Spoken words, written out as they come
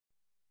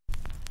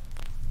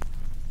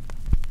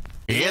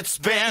It's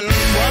been 1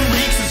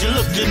 week since you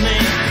looked at me,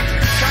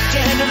 cocked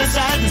your head to the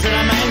side and said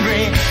I'm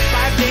angry.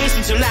 5 days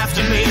since you laughed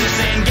at me,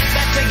 saying get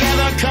back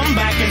together, come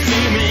back and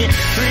see me.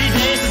 3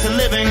 days since the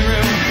living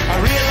room, I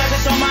realized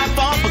it's all my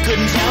fault but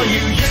couldn't tell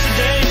you.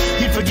 Yesterday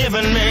you'd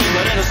forgiven me,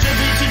 but it'll still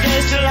be 2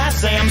 days till I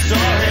say I'm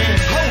sorry.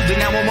 Hold it,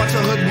 now I want to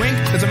hoodwink.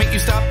 Does it make you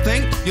stop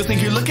think? You'll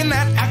think you're looking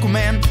at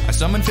Aquaman. I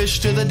summon fish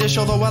to the dish,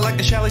 although I like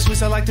the chalet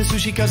Swiss. I like the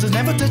sushi cause it's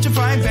never touch a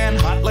frying pan.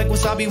 Hot like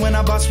wasabi when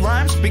I bust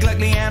rhymes, big like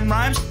Leanne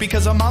rhymes,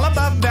 because I'm all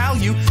about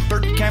value.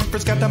 Bert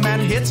Camper's got the mad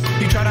hits.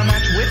 You try to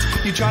match wits,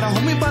 you try to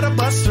hold me but I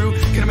bust through.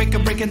 Gonna make a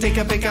break and take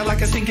a pick out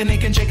like a stinking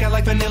ache and shake out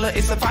like vanilla.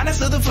 It's the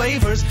finest of the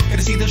flavors.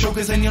 Gonna see the show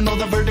cause then you'll know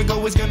the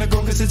vertigo is gonna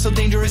go cause it's so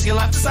dangerous you'll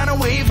have to sign a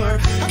waiver.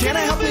 How can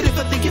I help it if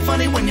I think you're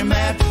funny when you're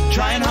mad?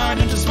 Trying hard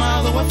not to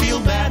smile though I feel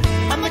bad.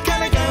 I'm the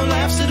kind of guy who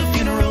laughs at a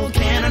funeral.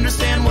 Can't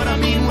understand what I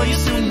mean, well you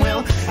soon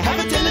will. I have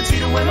a tendency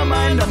to wear my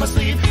mind on my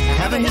sleeve. I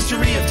have a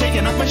history of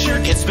taking off my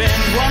shirt. It's been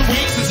 1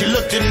 week since you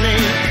looked at me,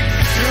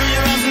 threw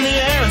your arms in the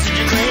air and said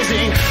you're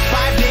crazy.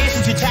 5 days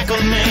since you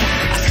tackled me,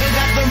 I still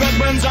got the red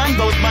burns on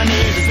both my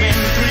knees. It's been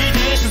 3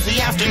 days since the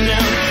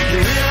afternoon, you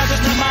realize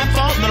it's not my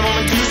fault but I'm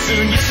only too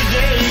soon.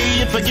 Yesterday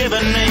you'd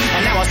forgiven me,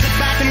 and now I'll sit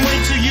back and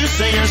wait till you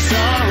say you're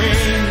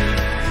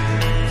sorry.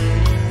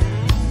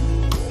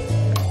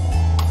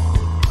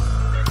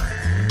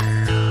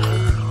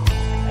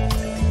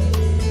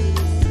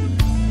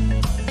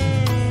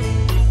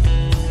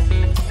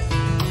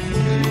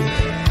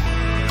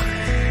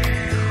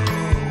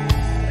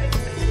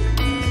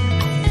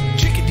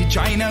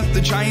 China,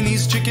 the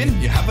Chinese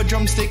chicken. You have a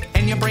drumstick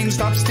and your brain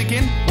stops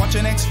sticking.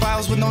 Watching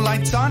X-Files with no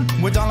lights on,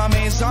 with all our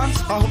maisons.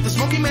 I hope the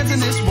smoky man's in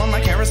this one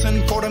like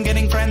Harrison Ford. I'm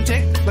getting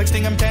frantic, like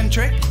Sting I'm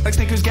tantric, like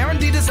Snickers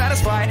guaranteed to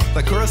satisfy.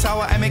 Like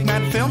Kurosawa, I make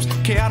mad films.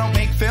 Okay, I don't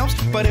make films,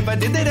 but if I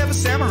did, they'd have a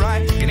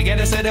samurai. Gonna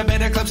get a set of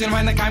better clubs, gonna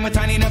find the kind with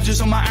tiny enough just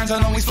so my irons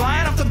aren't always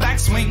flying off the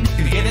backswing.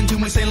 Gonna get into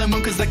my Sailor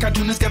Moon cause the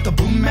cartoonist got the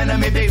boom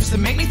anime babes that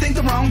make me think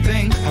the wrong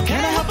thing. How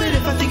can I help it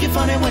if I think you're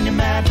funny when you're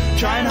mad?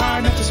 Trying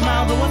hard not to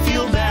smile though I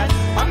feel bad.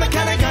 I'm the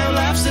kind of guy who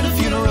laughs at a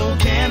funeral.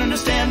 Can't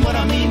understand what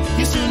I mean,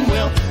 you soon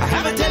will. I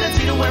have a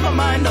tendency to wear my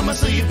mind on my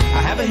sleeve.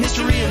 I have a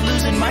history of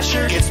losing my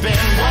shirt. It's been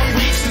 1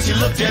 week since you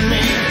looked at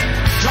me,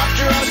 dropped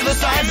your arms to the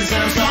sides and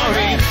said I'm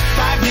sorry.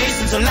 5 days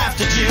since I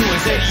laughed at you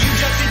and said you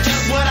just did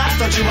just what I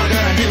thought you were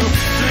gonna do.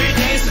 3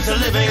 days since the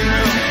living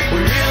room, we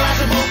realized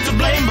we're both to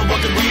blame, but what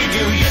could we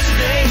do?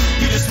 Yesterday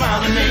you just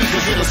smiled at me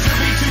cause it'll still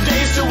be 2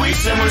 days till we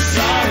say we're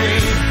sorry.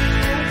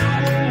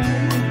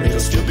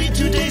 It'll still be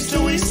 2 days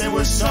till we say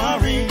we're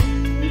sorry.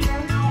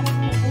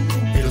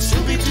 It'll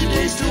still be 2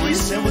 days till we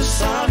say we're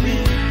sorry.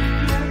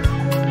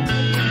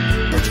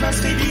 Birchmount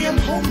Stadium,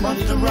 home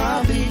of the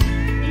Robbie.